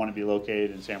peninsula? Do I want to be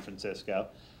located in San Francisco?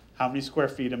 How many square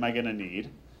feet am I going to need?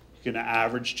 You're going to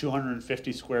average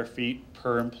 250 square feet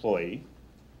per employee.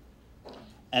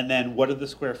 And then what are the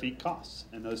square feet costs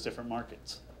in those different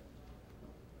markets?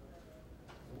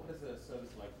 What does a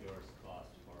service like yours cost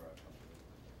for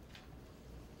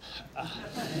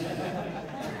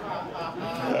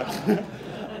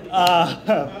a company?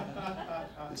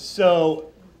 So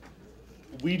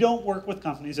we don't work with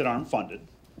companies that aren't funded.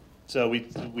 So we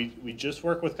just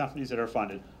work with companies that are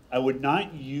funded. I would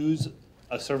not use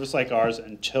a service like ours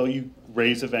until you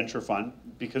raise a venture fund,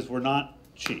 because we're not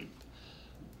cheap.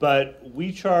 But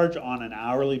we charge on an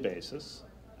hourly basis,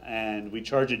 and we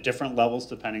charge at different levels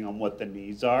depending on what the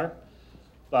needs are.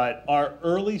 But our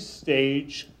early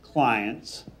stage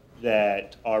clients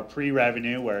that are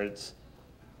pre-revenue, where it's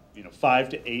 5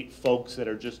 to 8 folks that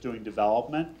are just doing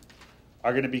development,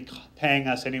 are going to be paying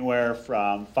us anywhere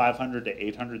from $500 to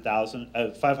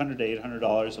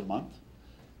 $800 a month.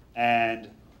 And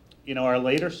our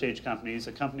later stage companies,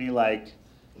 a company like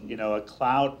a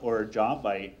Cloud or a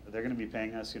JobBite, they're going to be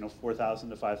paying us $4,000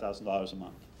 to $5,000 a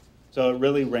month. So it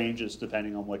really ranges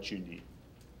depending on what you need.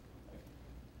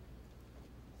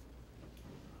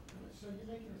 So you're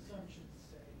making assumptions,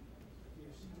 say, your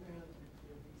seed round,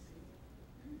 your VC,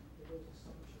 those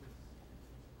assumptions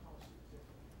cost you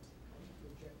different. How do you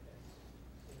project that?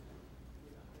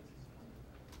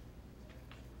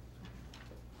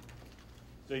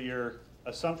 So your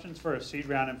assumptions for a seed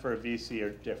round and for a VC are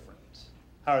different.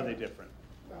 How are they different?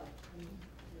 Well, your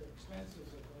expenses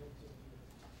are going to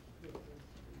be different in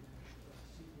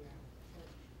seed round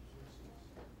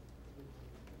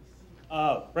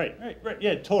versus Right.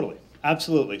 Yeah, totally.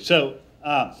 Absolutely. So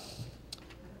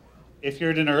if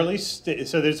you're at an early stage,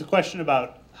 so there's a question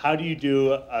about how do you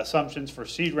do assumptions for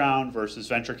seed round versus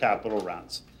venture capital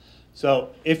rounds.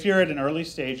 So if you're at an early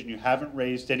stage and you haven't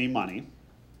raised any money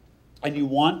and you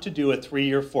want to do a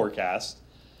 3-year forecast,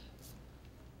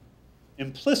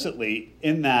 implicitly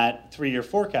in that 3-year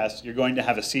forecast, you're going to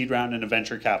have a seed round and a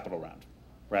venture capital round,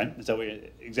 right? Is that what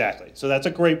exactly? So that's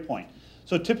a great point.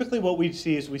 So typically what we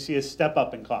see is a step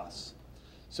up in costs.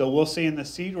 So we'll see in the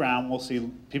seed round, we'll see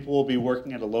people will be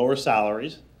working at a lower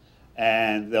salaries,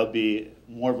 and there'll be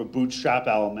more of a bootstrap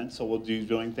element, so we'll be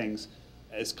doing things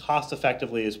as cost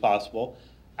effectively as possible.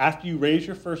 After you raise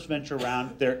your first venture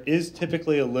round, there is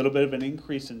typically a little bit of an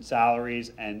increase in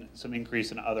salaries and some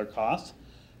increase in other costs.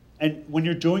 And when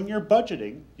you're doing your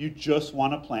budgeting, you just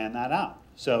want to plan that out.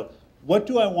 So what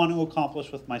do I want to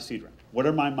accomplish with my seed round? What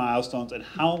are my milestones, and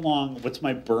how long, what's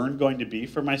my burn going to be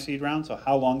for my seed round? So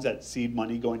how long is that seed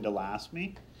money going to last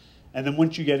me? And then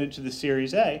once you get into the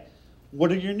Series A,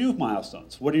 What are your new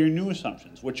milestones? What are your new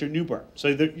assumptions? What's your new burn?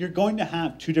 So that you're going to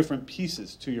have two different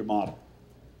pieces to your model.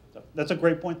 So that's a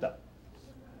great point, though.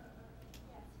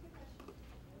 Yeah, it's a good question.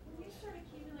 When you start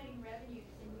accumulating revenues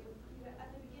and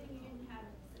at the beginning you didn't have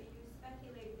it, so you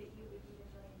speculated that you would need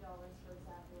 $1 million, for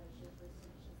example, as your first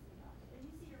initial income. Then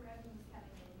you see your revenues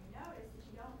coming in and you notice that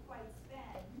you don't quite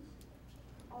spend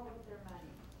all of their money.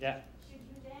 Yeah. Should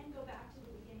you then go back to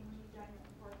the beginning when you've done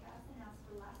your forecast and ask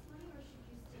for less money, or should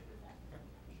you stick with that?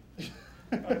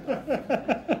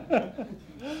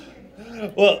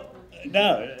 Well,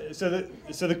 no. So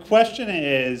the question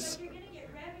is. So you're going to get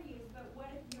revenues, but what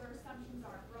if your assumptions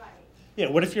aren't right? Yeah.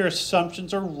 What if your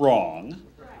assumptions are wrong?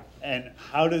 Right. And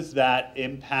how does that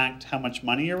impact how much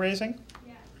money you're raising?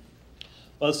 Yeah.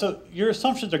 Well, so your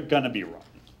assumptions are going to be wrong.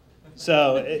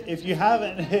 So if you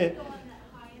haven't hit. Go on that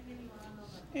high and then you are on the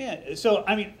low. Yeah, so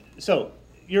I mean, so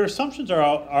your assumptions are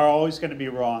always going to be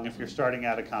wrong if you're starting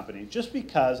out a company, just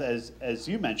because, as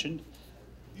you mentioned,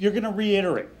 you're going to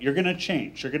reiterate, you're going to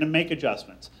change, you're going to make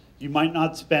adjustments. You might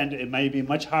not spend, it may be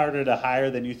much harder to hire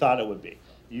than you thought it would be.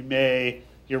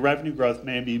 Your revenue growth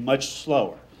may be much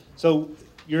slower. So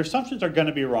your assumptions are going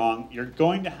to be wrong. You're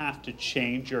going to have to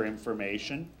change your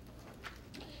information.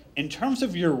 In terms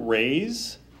of your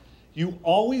raise, you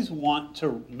always want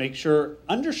to make sure,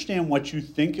 understand what you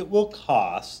think it will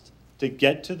cost to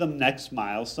get to the next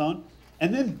milestone,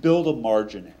 and then build a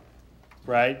margin in,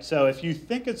 right? So if you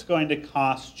think it's going to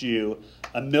cost you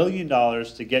 $1 million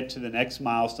to get to the next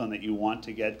milestone that you want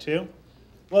to get to,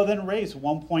 well, then raise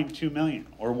 1.2 million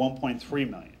or 1.3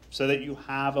 million so that you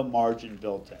have a margin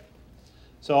built in.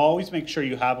 So always make sure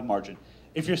you have a margin.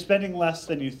 If you're spending less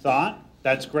than you thought,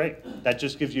 that's great. That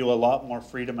just gives you a lot more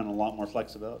freedom and a lot more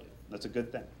flexibility. That's a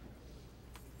good thing.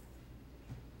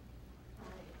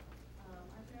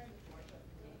 I'm very bored of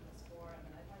the Nameless Forum,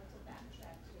 and I'd like to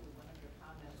backtrack to one of your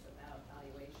comments about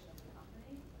valuation of the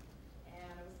company. And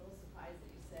I was a little surprised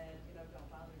that you said, don't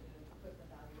bother to put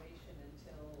the valuation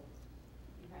until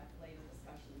you have later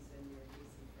discussions in your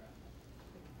VC firm.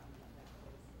 Can you comment on that,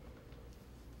 please?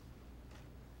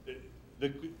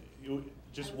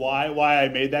 Just why I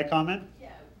made that comment?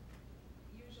 Yeah.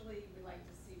 Usually we like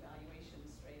to see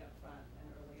valuations straight up front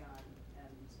and early on, and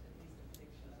at least a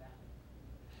prediction of that.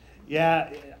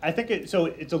 Yeah, I think it's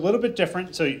a little bit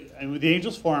different. So the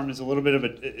Angels Forum is a little bit of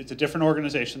it's a different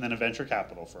organization than a venture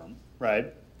capital firm,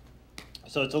 right?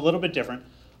 So it's a little bit different.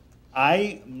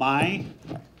 My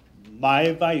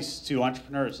advice to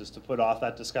entrepreneurs is to put off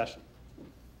that discussion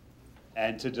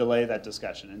and to delay that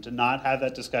discussion and to not have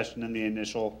that discussion in the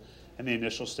initial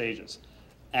stages.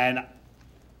 And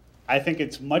I think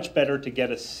it's much better to get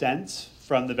a sense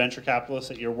from the venture capitalists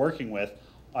that you're working with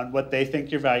on what they think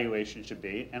your valuation should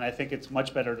be. And I think it's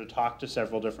much better to talk to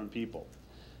several different people.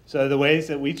 So the ways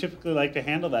that we typically like to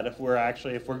handle that if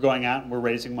we're going out and we're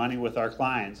raising money with our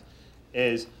clients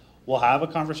is we'll have a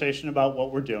conversation about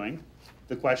what we're doing.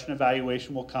 The question of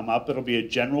valuation will come up. It'll be a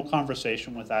general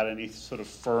conversation without any sort of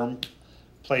firm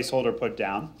placeholder put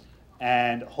down.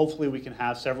 And hopefully we can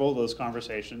have several of those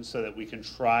conversations so that we can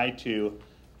try to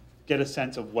get a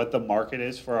sense of what the market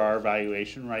is for our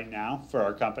valuation right now for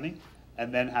our company,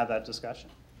 and then have that discussion.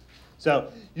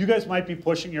 So you guys might be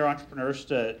pushing your entrepreneurs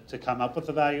to come up with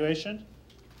a valuation,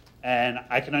 and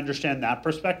I can understand that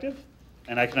perspective,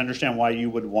 and I can understand why you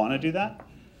would want to do that.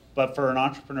 But for an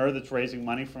entrepreneur that's raising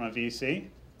money from a VC,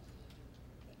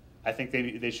 I think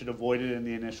they should avoid it in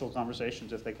the initial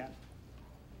conversations if they can.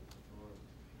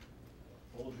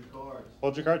 Hold your cards.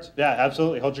 Hold your cards. Yeah,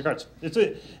 absolutely. Hold your cards.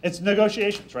 It's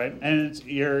negotiations, right? And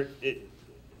you're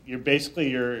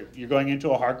going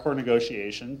into a hardcore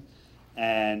negotiation,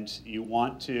 and you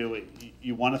want to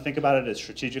think about it as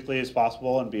strategically as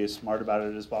possible and be as smart about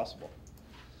it as possible.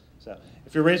 So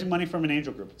if you're raising money from an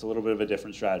angel group, it's a little bit of a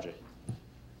different strategy.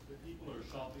 If people are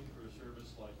shopping for a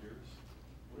service like yours,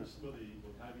 what are some of the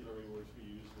vocabulary words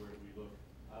we use where we look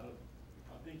out of?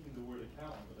 I'm thinking the word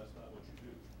accountant, but that's not what you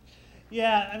do.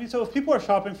 Yeah, I mean, so if people are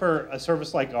shopping for a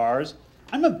service like ours,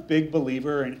 I'm a big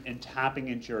believer in tapping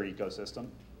into your ecosystem.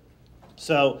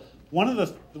 So one of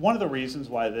the reasons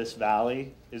why this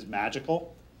valley is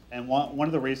magical, and one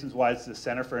of the reasons why it's the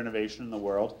center for innovation in the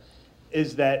world,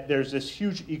 is that there's this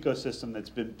huge ecosystem that's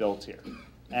been built here.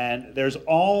 And there's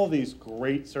all these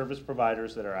great service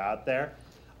providers that are out there.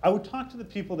 I would talk to the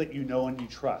people that you know and you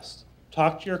trust.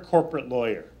 Talk to your corporate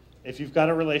lawyer. If you've got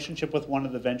a relationship with one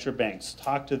of the venture banks,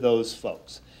 talk to those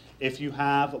folks. If you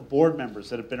have board members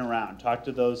that have been around, talk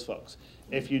to those folks.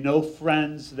 If you know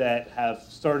friends that have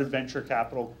started venture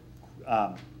capital,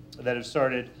 that have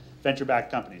started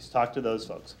venture-backed companies, talk to those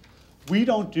folks. We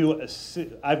don't do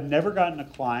I've never gotten a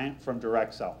client from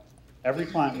direct selling. Every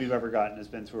client we've ever gotten has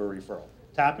been through a referral.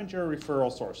 Tap into your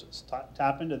referral sources.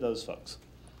 Tap into those folks.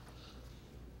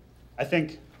 I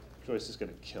think Joyce is going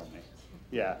to kill me.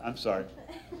 Yeah, I'm sorry.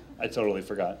 I totally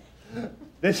forgot.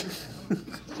 This,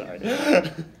 sorry.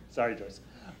 Sorry, Joyce.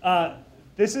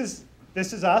 This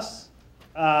is us.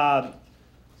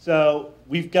 So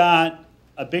we've got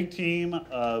a big team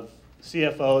of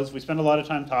CFOs. We spend a lot of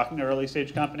time talking to early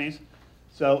stage companies.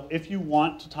 So if you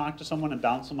want to talk to someone and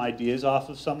bounce some ideas off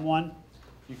of someone,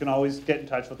 you can always get in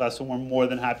touch with us, and we're more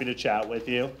than happy to chat with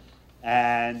you.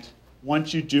 And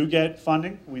once you do get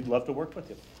funding, we'd love to work with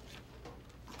you.